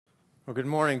Well, good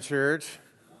morning, church.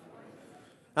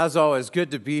 As always,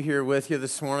 good to be here with you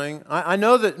this morning. I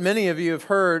know that many of you have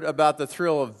heard about the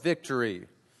thrill of victory.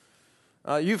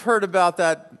 You've heard about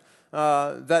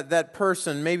that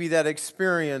person, maybe that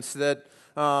experience that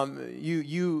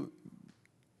you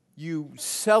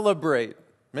celebrate.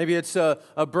 Maybe it's a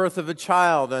birth of a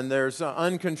child and there's an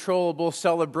uncontrollable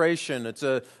celebration. It's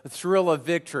a thrill of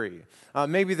victory.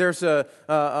 Maybe there's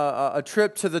a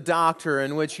trip to the doctor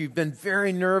in which you've been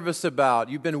very nervous about,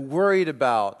 you've been worried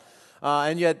about,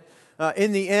 and yet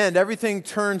in the end everything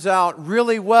turns out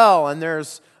really well and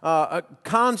there's a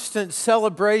constant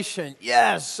celebration.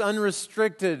 Yes,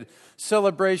 unrestricted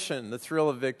celebration, the thrill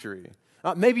of victory.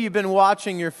 Maybe you've been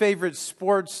watching your favorite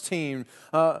sports team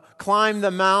climb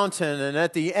the mountain, and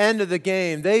at the end of the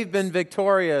game, they've been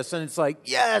victorious, and it's like,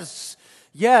 yes,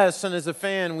 yes. And as a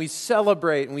fan, we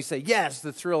celebrate, and we say, yes,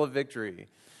 the thrill of victory.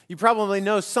 You probably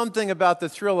know something about the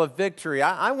thrill of victory.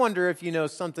 I wonder if you know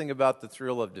something about the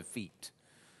thrill of defeat.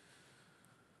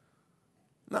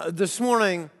 Now, this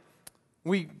morning,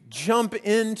 we jump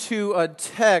into a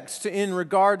text in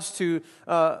regards to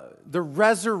the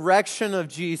resurrection of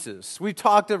Jesus. We've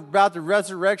talked about the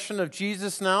resurrection of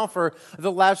Jesus now for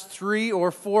the last 3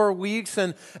 or 4 weeks,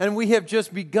 and we have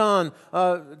just begun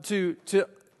to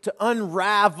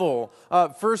unravel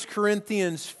 1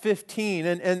 Corinthians 15.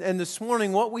 And this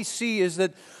morning what we see is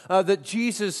that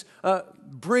Jesus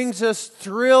brings us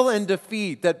thrill and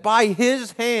defeat, that by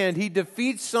His hand He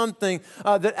defeats something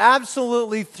that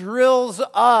absolutely thrills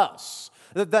us,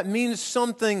 that means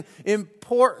something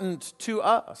important to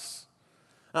us.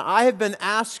 Now, I have been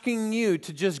asking you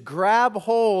to just grab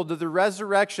hold of the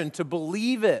resurrection, to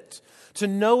believe it, to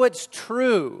know it's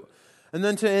true, and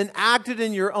then to enact it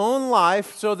in your own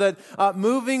life so that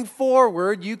moving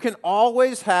forward you can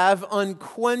always have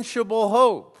unquenchable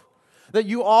hope. That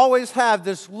you always have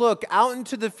this look out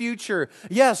into the future.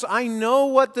 Yes, I know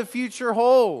what the future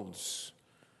holds,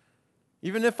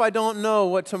 even if I don't know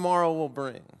what tomorrow will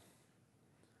bring.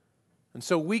 And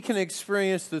so we can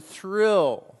experience the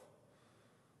thrill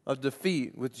of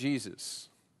defeat with Jesus.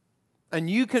 And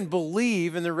you can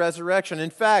believe in the resurrection. In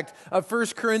fact, 1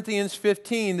 Corinthians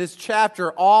 15, this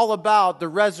chapter all about the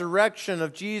resurrection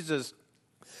of Jesus,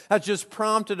 has just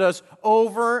prompted us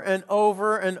over and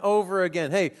over and over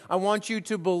again. Hey, I want you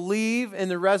to believe in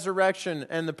the resurrection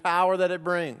and the power that it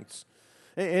brings.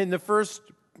 In the first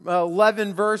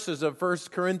 11 verses of 1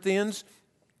 Corinthians,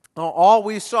 all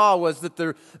we saw was that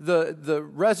the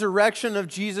resurrection of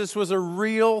Jesus was a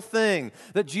real thing.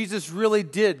 That Jesus really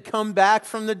did come back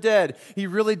from the dead. He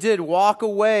really did walk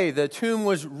away. The tomb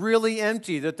was really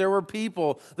empty. That there were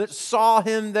people that saw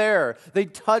Him there. They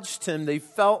touched Him. They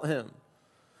felt Him.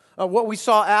 What we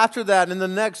saw after that in the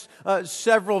next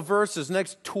several verses,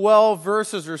 next 12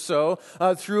 verses or so,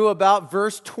 through about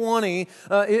verse 20,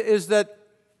 is that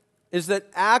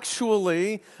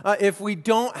actually, if we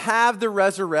don't have the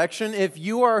resurrection, if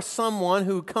you are someone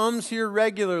who comes here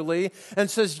regularly and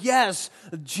says, yes,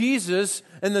 Jesus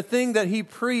and the thing that He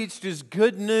preached is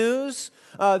good news,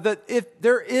 that if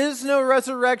there is no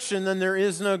resurrection, then there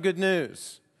is no good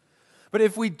news. But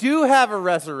if we do have a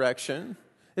resurrection,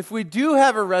 if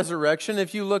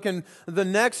you look in the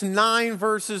next 9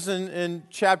 verses in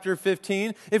chapter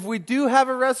 15, if we do have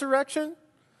a resurrection,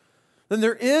 then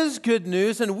there is good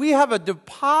news, and we have a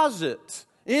deposit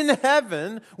in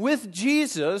heaven with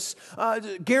Jesus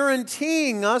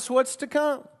guaranteeing us what's to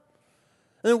come.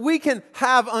 And we can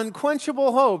have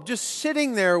unquenchable hope just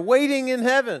sitting there waiting in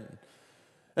heaven.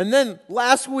 And then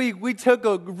last week we took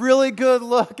a really good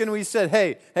look and we said,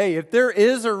 hey, if there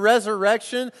is a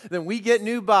resurrection, then we get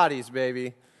new bodies,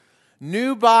 baby.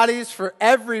 New bodies for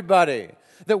everybody.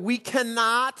 That we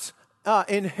cannot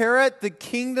inherit the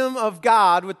kingdom of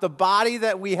God with the body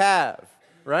that we have,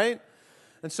 right?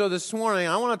 And so this morning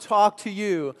I want to talk to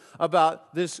you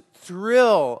about this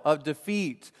thrill of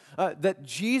defeat, that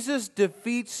Jesus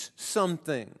defeats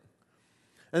something,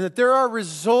 and that there are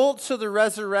results of the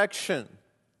resurrection.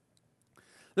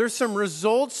 There's some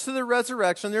results to the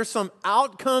resurrection. There's some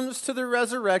outcomes to the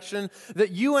resurrection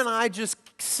that you and I just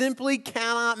simply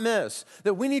cannot miss.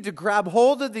 That we need to grab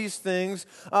hold of these things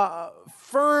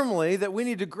firmly, that we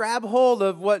need to grab hold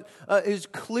of what is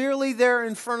clearly there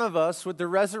in front of us with the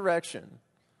resurrection.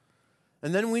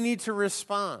 And then we need to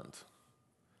respond.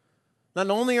 Not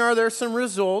only are there some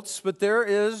results, but there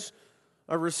is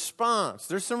a response.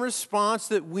 There's some response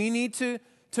that we need to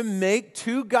make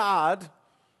to God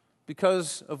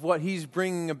because of what He's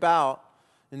bringing about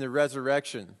in the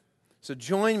resurrection. So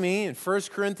join me in 1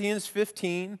 Corinthians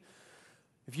 15.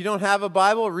 If you don't have a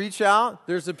Bible, reach out.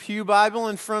 There's a pew Bible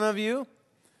in front of you,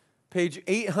 page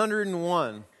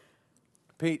 801.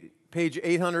 page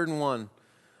 801.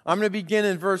 I'm going to begin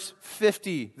in verse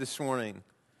 50 this morning.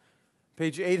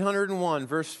 Page 801,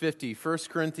 verse 50, 1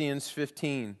 Corinthians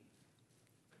 15.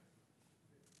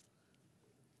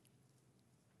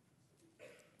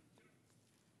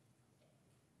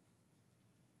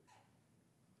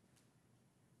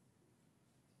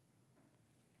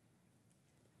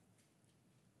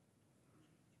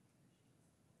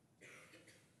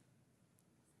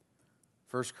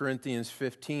 First Corinthians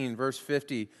 15, verse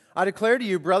 50. I declare to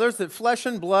you, brothers, that flesh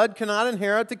and blood cannot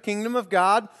inherit the kingdom of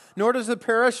God, nor does the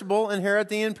perishable inherit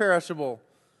the imperishable.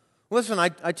 Listen, I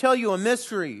tell you a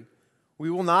mystery. We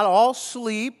will not all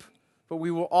sleep, but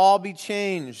we will all be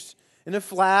changed. In a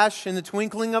flash, in the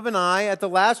twinkling of an eye, at the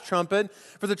last trumpet.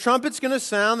 For the trumpet's going to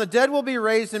sound, the dead will be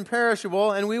raised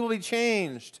imperishable, and we will be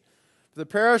changed. For the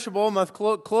perishable must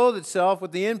clothe itself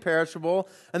with the imperishable,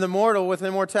 and the mortal with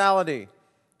immortality.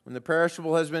 When the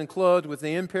perishable has been clothed with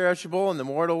the imperishable and the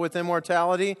mortal with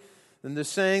immortality, then the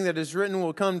saying that is written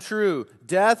will come true.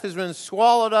 Death has been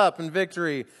swallowed up in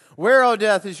victory. Where, O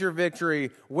death, is your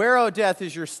victory? Where, O death,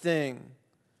 is your sting?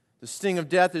 The sting of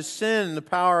death is sin, and the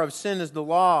power of sin is the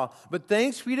law. But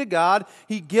thanks be to God,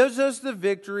 He gives us the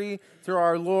victory through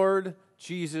our Lord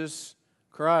Jesus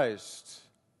Christ.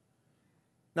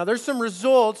 Now, there's some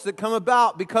results that come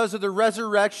about because of the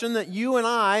resurrection that you and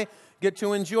I get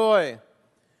to enjoy.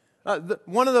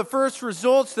 One of the first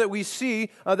results that we see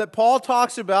that Paul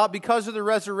talks about because of the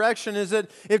resurrection is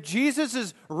that if Jesus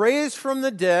is raised from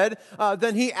the dead,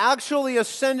 then He actually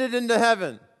ascended into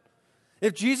heaven.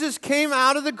 If Jesus came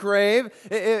out of the grave,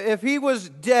 if He was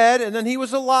dead and then He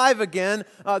was alive again,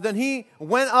 then He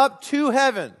went up to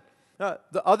heaven.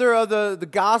 The other of the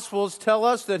Gospels tell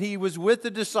us that He was with the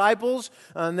disciples,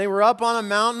 and they were up on a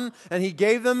mountain, and He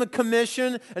gave them a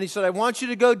commission, and He said, I want you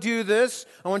to go do this.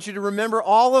 I want you to remember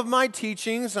all of my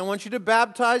teachings. I want you to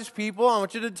baptize people. I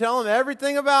want you to tell them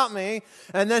everything about me.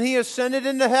 And then He ascended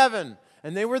into heaven,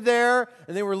 and they were there,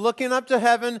 and they were looking up to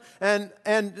heaven,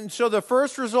 and so the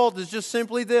first result is just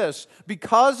simply this.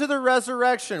 Because of the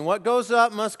resurrection, what goes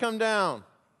up must come down.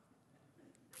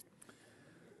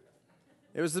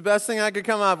 It was the best thing I could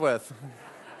come up with.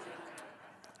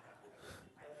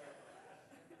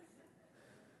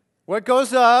 What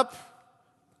goes up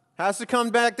has to come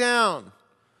back down.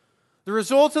 The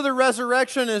result of the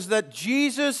resurrection is that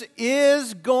Jesus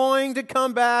is going to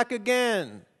come back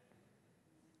again.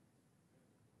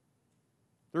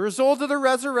 The result of the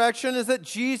resurrection is that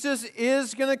Jesus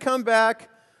is going to come back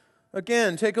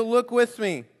again. Take a look with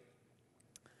me.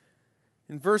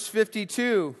 In verse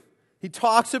 52, he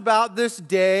talks about this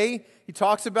day, he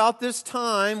talks about this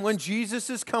time when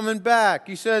Jesus is coming back.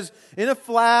 He says, in a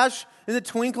flash, in the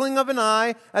twinkling of an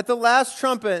eye, at the last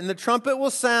trumpet, and the trumpet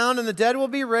will sound, and the dead will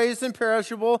be raised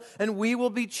imperishable, and we will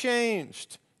be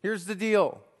changed. Here's the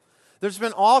deal. There's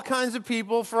been all kinds of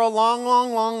people for a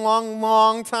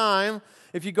long time.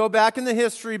 If you go back in the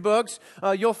history books,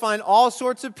 you'll find all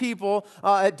sorts of people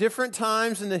at different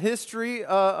times in the history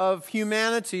of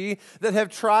humanity that have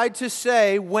tried to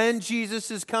say when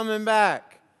Jesus is coming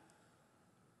back.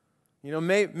 You know,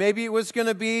 maybe it was going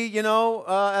to be,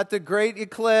 at the great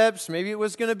eclipse. Maybe it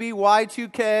was going to be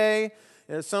Y2K.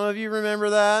 Some of you remember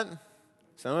that.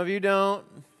 Some of you don't.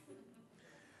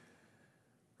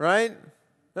 Right?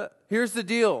 Here's the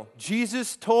deal.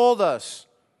 Jesus told us,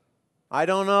 I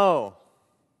don't know.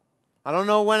 I don't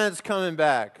know when it's coming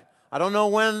back. I don't know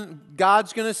when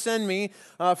God's going to send me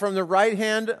from the right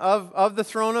hand of the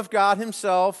throne of God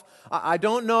Himself. I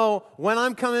don't know when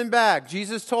I'm coming back.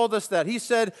 Jesus told us that. He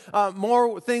said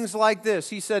more things like this.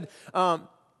 He said,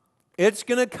 it's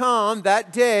going to come,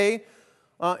 that day,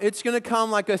 it's going to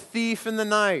come like a thief in the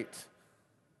night.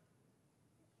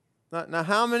 Now,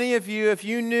 how many of you, if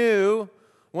you knew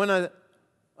when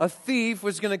a thief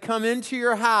was going to come into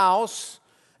your house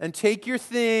and take your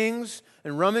things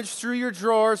and rummage through your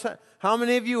drawers, how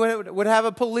many of you would have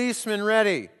a policeman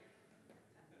ready?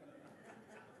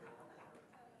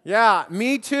 Yeah,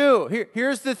 me too.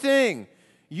 Here's the thing.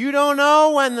 You don't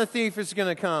know when the thief is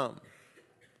going to come.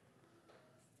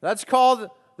 That's called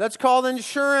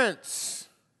insurance,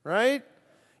 right?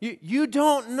 You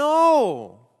don't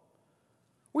know.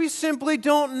 We simply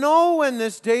don't know when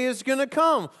this day is going to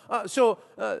come. So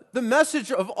the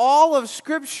message of all of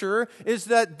Scripture is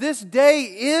that this day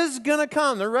is going to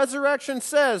come. The resurrection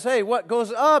says, hey, what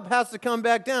goes up has to come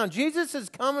back down. Jesus is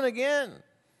coming again.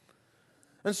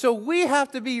 And so we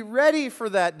have to be ready for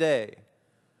that day.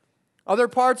 Other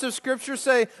parts of Scripture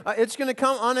say it's going to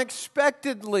come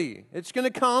unexpectedly. It's going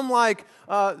to come like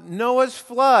Noah's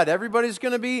flood. Everybody's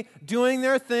going to be doing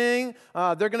their thing.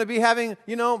 They're going to be having,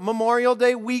 Memorial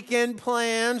Day weekend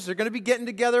plans. They're going to be getting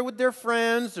together with their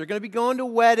friends. They're going to be going to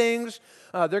weddings.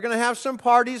 They're going to have some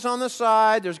parties on the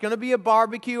side. There's going to be a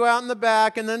barbecue out in the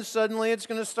back, and then suddenly it's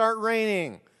going to start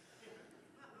raining.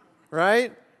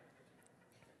 Right?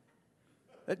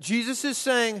 Jesus is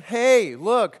saying, hey,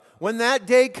 look, when that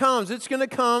day comes, it's going to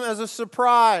come as a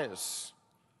surprise.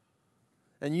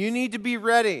 And you need to be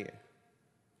ready.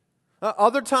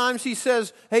 Other times he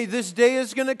says, hey, this day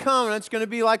is going to come, and it's going to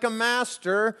be like a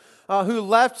master who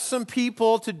left some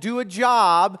people to do a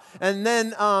job, and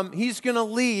then he's going to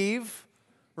leave,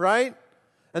 right?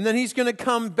 And then he's going to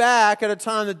come back at a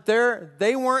time that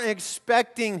they weren't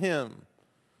expecting him.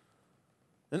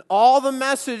 And all the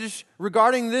message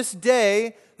regarding this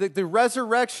day, the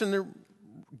resurrection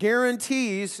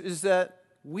guarantees, is that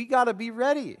we got to be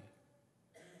ready.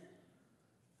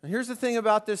 And here's the thing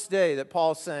about this day that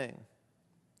Paul's saying.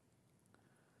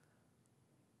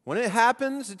 When it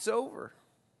happens, it's over.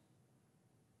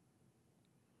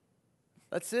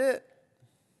 That's it.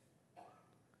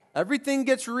 Everything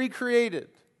gets recreated.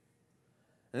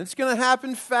 And it's going to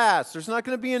happen fast. There's not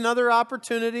going to be another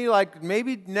opportunity like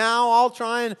maybe now I'll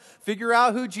try and figure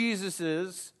out who Jesus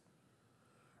is.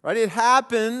 Right? It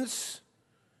happens,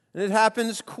 and it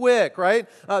happens quick, right?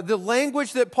 The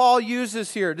language that Paul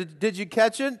uses here, did you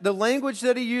catch it? The language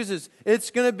that he uses,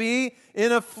 it's going to be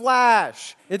in a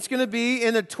flash. It's going to be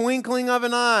in a twinkling of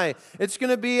an eye. It's going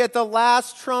to be at the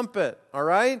last trumpet, all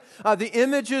right? The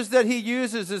images that he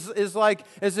uses is like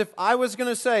as if I was going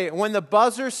to say, when the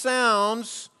buzzer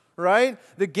sounds, right,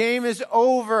 the game is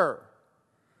over,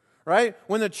 right?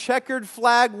 When the checkered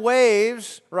flag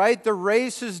waves, right, the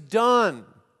race is done.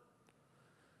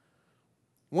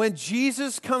 When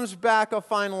Jesus comes back a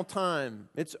final time,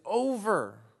 it's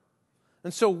over.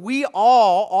 And so we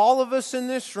all of us in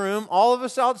this room, all of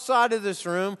us outside of this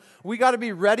room, we got to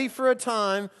be ready for a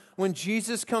time when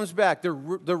Jesus comes back. The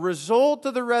result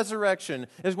of the resurrection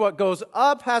is what goes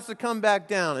up has to come back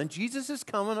down. And Jesus is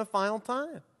coming a final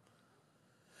time.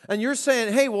 And you're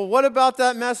saying, hey, well, what about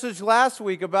that message last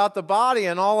week about the body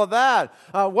and all of that?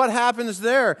 What happens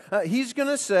there? He's going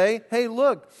to say, hey,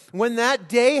 look, when that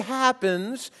day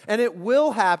happens, and it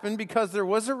will happen because there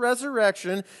was a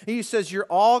resurrection, he says you're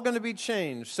all going to be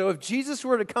changed. So if Jesus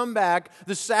were to come back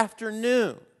this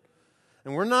afternoon,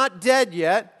 and we're not dead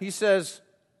yet, he says,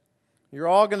 you're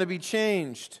all going to be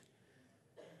changed.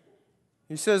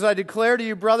 He says, I declare to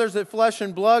you, brothers, that flesh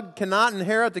and blood cannot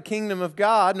inherit the kingdom of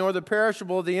God, nor the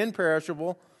perishable the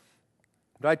imperishable.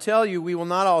 But I tell you, we will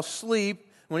not all sleep.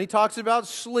 When he talks about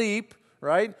sleep,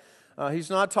 right, he's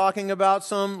not talking about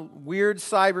some weird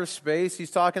cyberspace.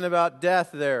 He's talking about death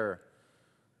there.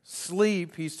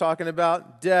 Sleep, he's talking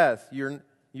about death. You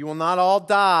will not all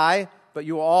die, but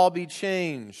you will all be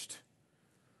changed.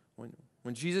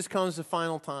 When Jesus comes the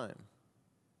final time,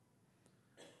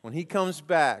 when he comes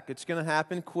back, it's going to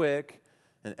happen quick,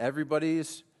 and everybody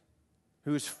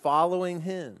who's following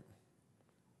him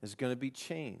is going to be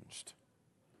changed.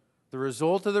 The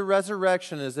result of the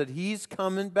resurrection is that he's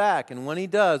coming back, and when he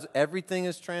does, everything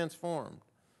is transformed.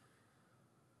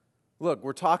 Look,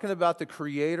 we're talking about the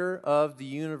creator of the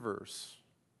universe.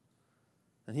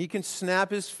 And he can snap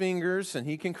his fingers, and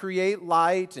he can create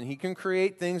light, and he can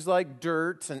create things like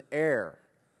dirt and air.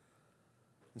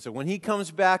 And so when he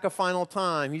comes back a final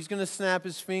time, he's going to snap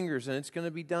his fingers and it's going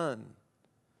to be done.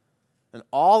 And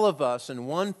all of us, in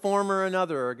one form or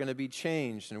another, are going to be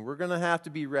changed, and we're going to have to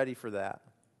be ready for that.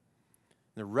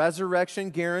 The resurrection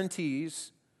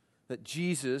guarantees that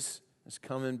Jesus is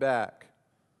coming back.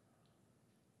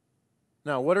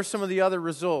 Now, what are some of the other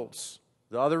results?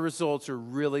 The other results are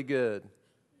really good.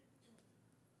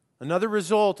 Another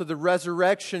result of the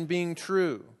resurrection being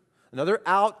true, another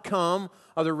outcome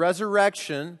of the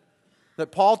resurrection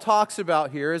that Paul talks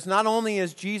about here is not only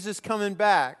is Jesus coming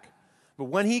back, but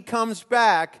when he comes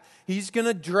back, he's going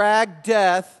to drag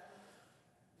death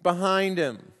behind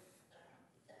him.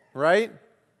 Right?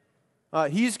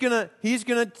 He's going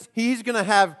to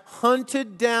have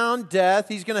hunted down death.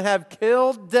 He's going to have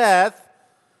killed death,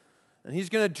 and he's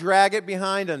going to drag it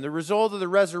behind him. The result of the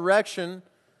resurrection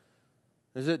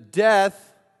is that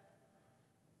death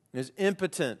is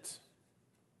impotent.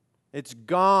 It's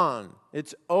gone.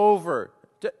 It's over.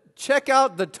 Check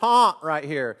out the taunt right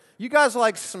here. You guys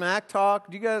like smack talk?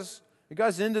 You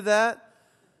guys into that?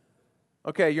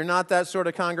 Okay, you're not that sort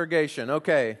of congregation.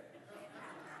 Okay.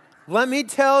 Let me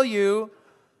tell you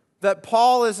that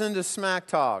Paul is into smack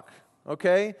talk.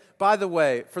 Okay? By the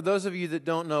way, for those of you that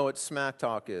don't know what smack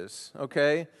talk is,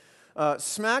 okay?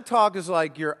 Smack talk is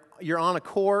like you're on a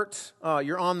court,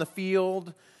 you're on the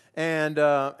field, and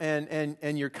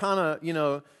you're kind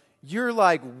of, you're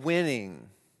like winning.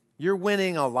 You're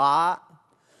winning a lot.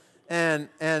 And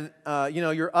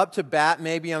you're up to bat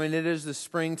maybe. I mean, it is the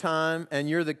springtime, and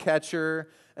you're the catcher,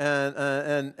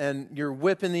 and you're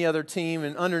whipping the other team,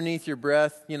 and underneath your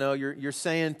breath, you're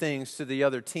saying things to the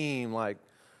other team like,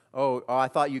 oh, I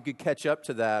thought you could catch up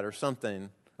to that or something.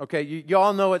 Okay, you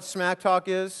all know what smack talk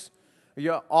is? Are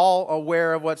you all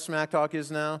aware of what smack talk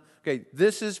is now? Okay,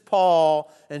 this is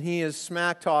Paul, and he is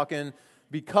smack talking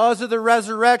because of the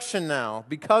resurrection now.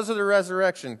 Because of the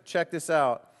resurrection. Check this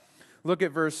out. Look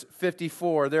at verse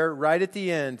 54. There, right at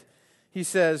the end, he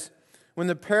says, when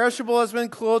the perishable has been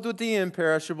clothed with the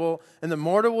imperishable, and the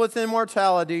mortal with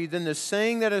immortality, then the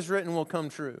saying that is written will come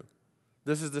true.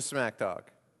 This is the smack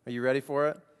talk. Are you ready for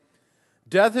it?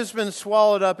 Death has been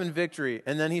swallowed up in victory.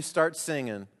 And then he starts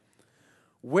singing.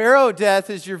 Where, O death,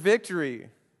 is your victory?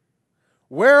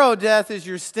 Where, O death, is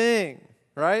your sting?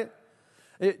 Right?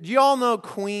 Do you all know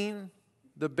Queen,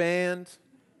 the band?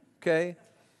 Okay?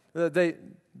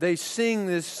 They sing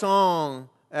this song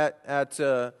at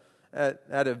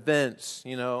events,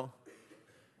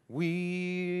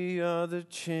 We are the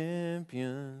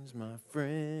champions, my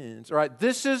friends. All right,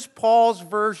 this is Paul's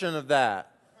version of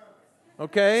that.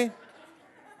 Okay?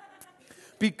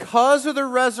 Because of the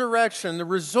resurrection, the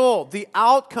result, the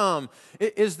outcome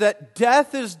is that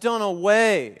death is done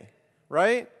away,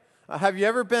 right? Have you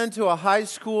ever been to a high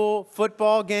school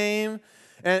football game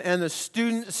and the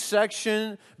student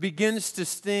section begins to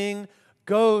sing,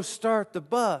 "Go start the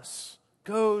bus,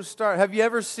 go start"? Have you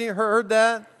ever heard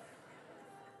that?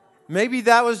 Maybe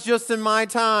that was just in my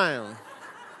time,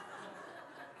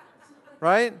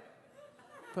 right?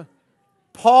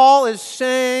 Paul is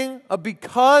saying,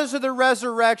 because of the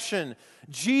resurrection,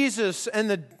 Jesus and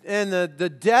the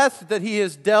death that he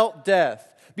has dealt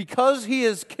death, because he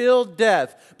has killed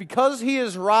death, because he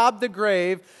has robbed the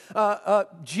grave,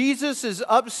 Jesus is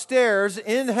upstairs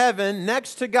in heaven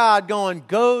next to God going,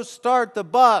 "Go start the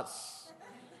bus."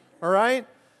 All right?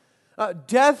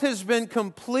 Death has been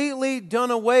completely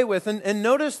done away with. And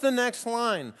notice the next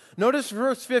line. Notice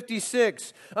verse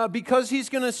 56. Because he's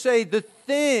going to say the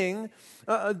thing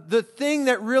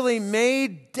that really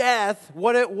made death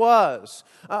what it was,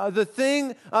 the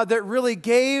thing that really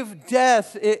gave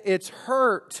death its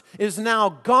hurt is now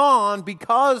gone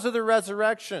because of the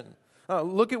resurrection.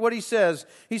 Look at what he says.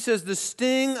 He says, the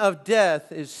sting of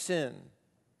death is sin.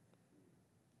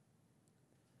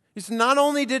 He said, not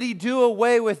only did he do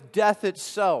away with death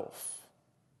itself,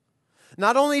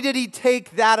 not only did he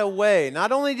take that away,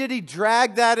 not only did he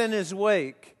drag that in his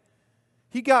wake,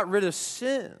 he got rid of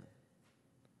sin.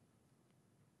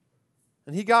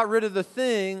 And he got rid of the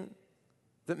thing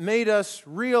that made us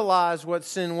realize what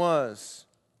sin was.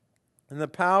 And the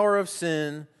power of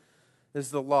sin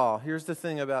is the law. Here's the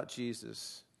thing about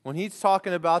Jesus. When he's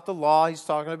talking about the law, he's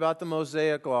talking about the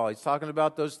Mosaic law. He's talking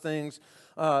about those things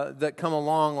that come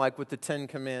along like with the Ten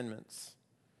Commandments.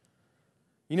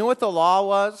 You know what the law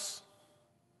was?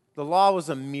 The law was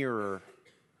a mirror.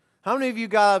 How many of you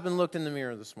got up and looked in the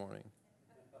mirror this morning?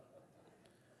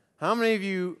 How many of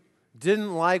you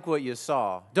didn't like what you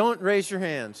saw? Don't raise your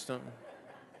hands. Don't.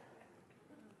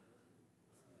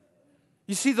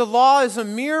 You see, the law is a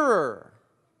mirror.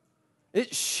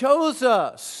 It shows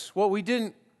us what we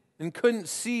didn't and couldn't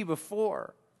see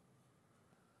before.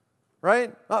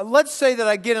 Right? Let's say that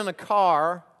I get in a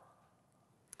car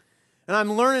and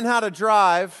I'm learning how to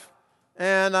drive,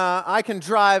 and I can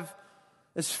drive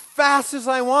as fast as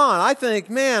I want. I think,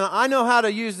 man, I know how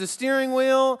to use the steering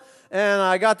wheel, and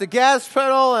I got the gas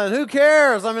pedal, and who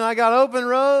cares? I mean, I got open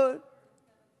road.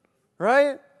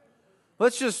 Right?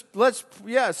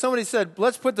 Somebody said,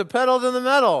 let's put the pedal to the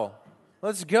metal.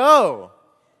 Let's go.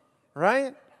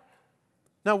 Right?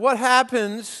 Now, what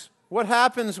happens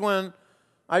when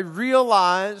I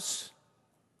realize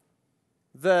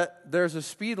that there's a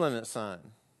speed limit sign?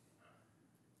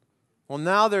 Well,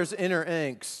 now there's inner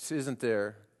angst, isn't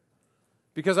there?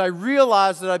 Because I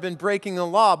realize that I've been breaking the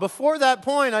law. Before that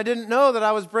point, I didn't know that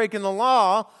I was breaking the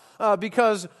law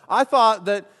because I thought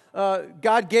that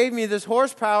God gave me this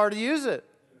horsepower to use it.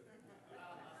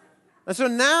 And so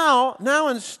now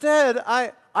instead,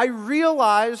 I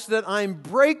realize that I'm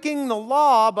breaking the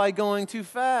law by going too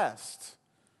fast.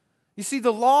 You see,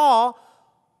 the law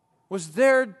was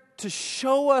there to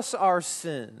show us our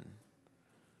sin.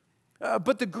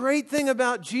 But the great thing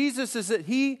about Jesus is that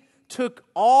he took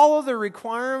all of the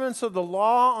requirements of the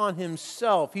law on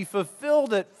himself. He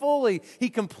fulfilled it fully. He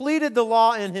completed the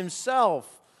law in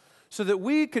himself so that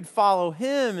we could follow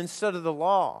him instead of the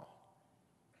law.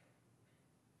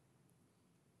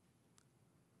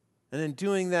 And in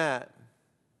doing that,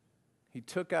 he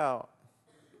took out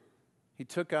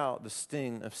the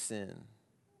sting of sin.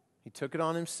 He took it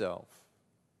on himself.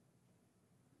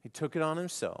 He took it on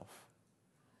himself.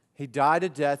 He died a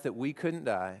death that we couldn't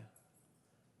die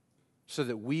so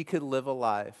that we could live a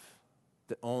life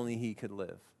that only he could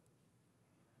live.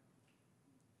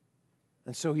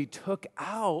 And so he took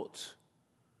out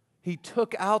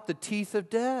the teeth of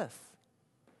death.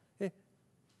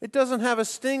 It doesn't have a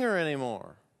stinger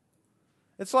anymore.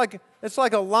 It's like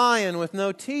a lion with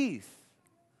no teeth.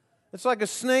 It's like a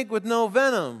snake with no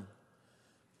venom.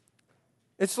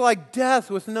 It's like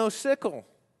death with no sickle.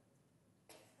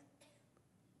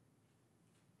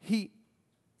 He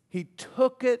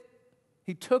took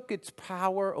its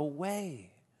power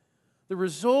away. The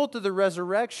result of the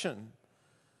resurrection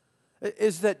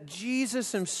is that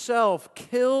Jesus himself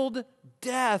killed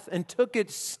death and took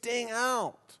its sting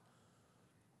out.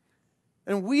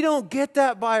 And we don't get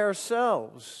that by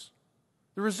ourselves.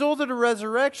 The result of the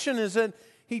resurrection is that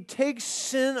he takes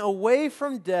sin away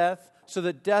from death so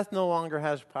that death no longer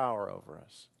has power over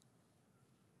us.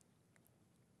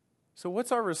 So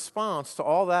what's our response to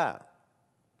all that?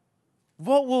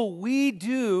 What will we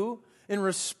do in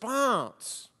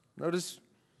response? Notice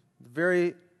the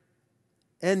very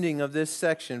ending of this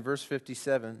section, verse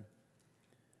 57.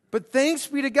 But thanks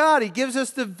be to God, he gives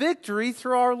us the victory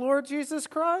through our Lord Jesus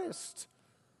Christ.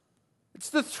 It's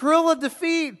the thrill of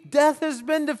defeat. Death has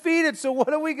been defeated, so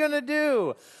what are we going to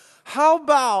do? How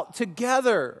about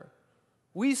together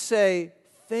we say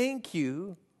thank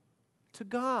you to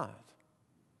God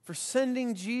for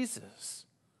sending Jesus?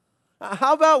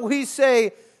 How about we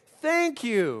say thank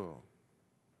you?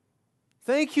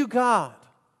 Thank you, God,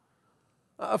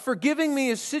 for giving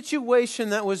me a situation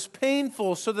that was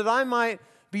painful so that I might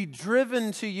be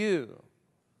driven to you.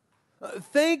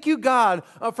 Thank you, God,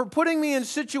 for putting me in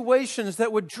situations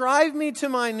that would drive me to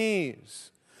my knees.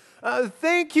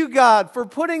 Thank you, God, for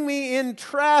putting me in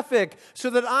traffic so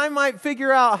that I might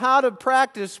figure out how to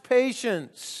practice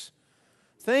patience.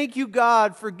 Thank you,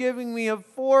 God, for giving me a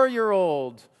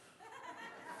 4-year-old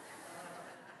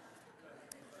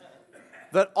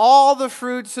that all the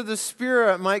fruits of the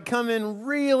Spirit might come in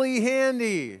really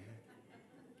handy.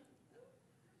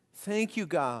 Thank you,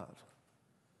 God,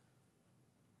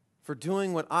 for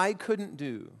doing what I couldn't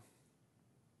do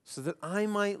so that I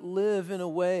might live in a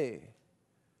way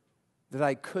that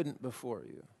I couldn't before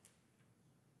you.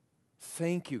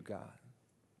 Thank you, God.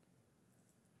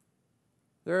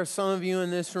 There are some of you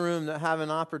in this room that have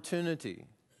an opportunity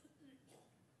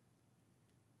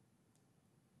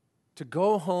to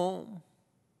go home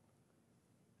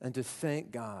and to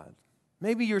thank God.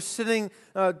 Maybe you're sitting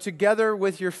together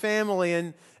with your family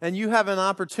and you have an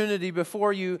opportunity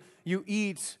before you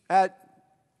eat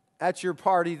at your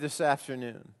party this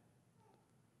afternoon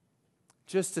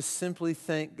just to simply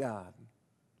thank God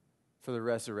for the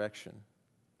resurrection.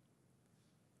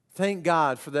 Thank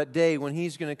God for that day when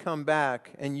he's going to come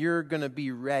back and you're going to be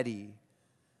ready.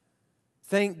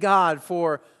 Thank God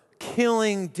for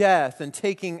killing death and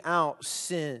taking out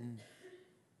sin.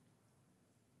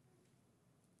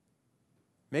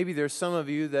 Maybe there's some of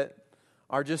you that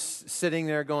are just sitting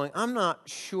there going, I'm not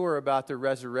sure about the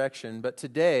resurrection, but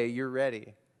today you're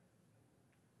ready.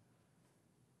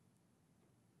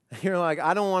 You're like,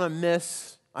 I don't want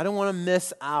to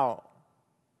miss out.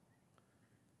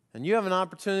 And you have an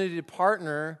opportunity to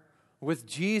partner with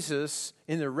Jesus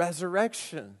in the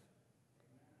resurrection.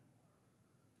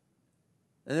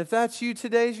 And if that's you,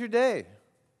 today's your day.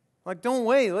 Like, don't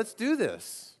wait, let's do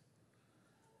this.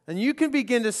 And you can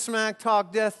begin to smack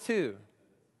talk death too.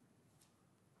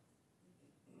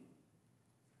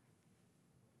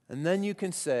 And then you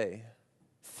can say,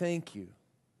 thank you.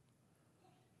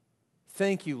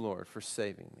 Thank you, Lord, for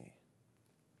saving me.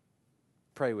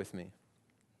 Pray with me.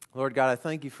 Lord God, I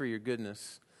thank you for your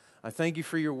goodness. I thank you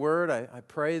for your word. I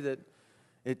pray that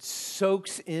it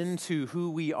soaks into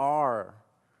who we are.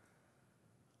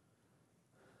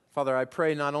 Father, I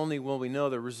pray not only will we know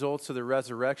the results of the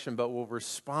resurrection, but we'll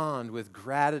respond with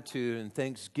gratitude and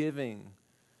thanksgiving.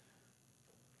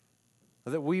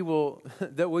 That we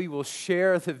will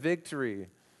share the victory.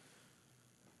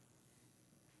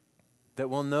 That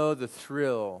we'll know the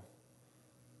thrill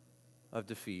of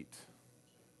defeat.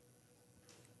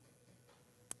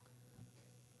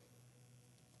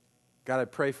 God, I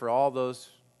pray for all those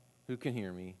who can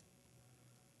hear me.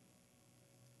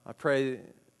 I pray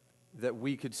that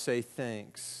we could say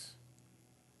thanks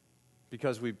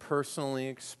because we personally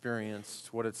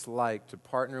experienced what it's like to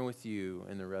partner with you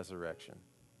in the resurrection.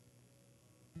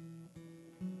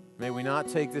 May we not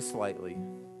take this lightly.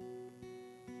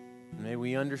 May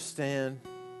we understand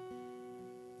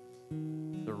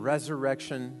The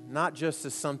resurrection, not just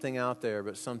as something out there,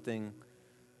 but something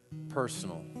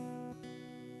personal.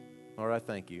 Lord, I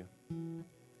thank you.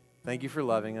 Thank you for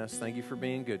loving us. Thank you for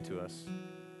being good to us.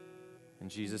 In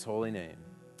Jesus' holy name,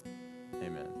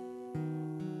 amen.